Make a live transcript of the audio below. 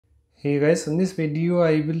Hey guys, in this video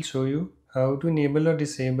I will show you how to enable or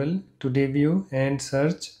disable Today View and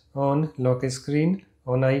search on lock screen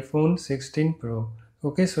on iPhone 16 Pro.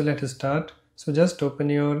 Okay, so let us start. So just open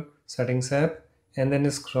your settings app and then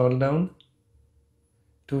scroll down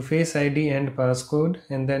to Face ID and passcode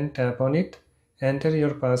and then tap on it. Enter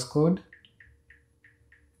your passcode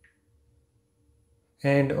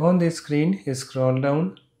and on the screen scroll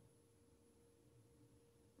down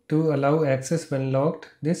to allow access when locked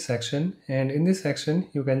this section, and in this section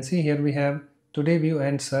you can see here we have Today View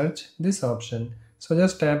and Search this option. So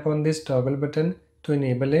just tap on this toggle button to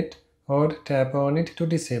enable it or tap on it to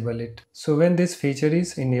disable it. So when this feature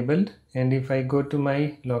is enabled and if I go to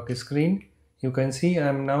my lock screen, you can see I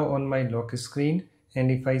am now on my lock screen,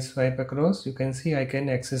 and if I swipe across you can see I can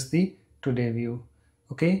access the Today View.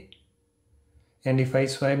 Okay, and if I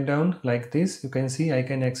swipe down like this you can see I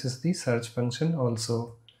can access the search function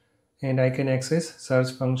also, and I can access search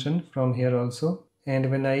function from here also. And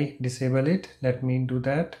when I disable it, let me do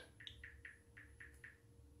that.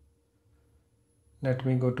 Let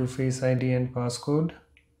me go to Face ID and passcode.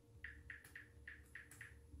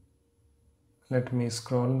 Let me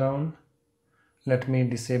scroll down. Let me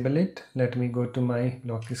disable it. Let me go to my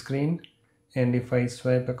lock screen, and if I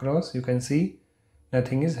swipe across you can see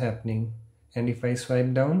nothing is happening, and if I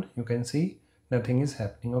swipe down you can see nothing is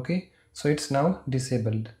happening. Okay, so it's now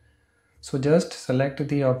disabled. So just select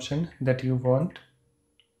the option that you want.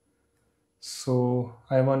 So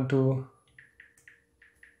I want to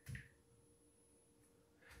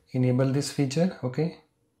enable this feature. Okay,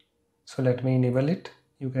 so let me enable it.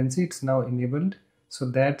 You can see it's now enabled. So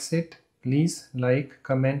that's it. Please like,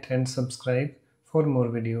 comment and subscribe for more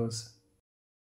videos.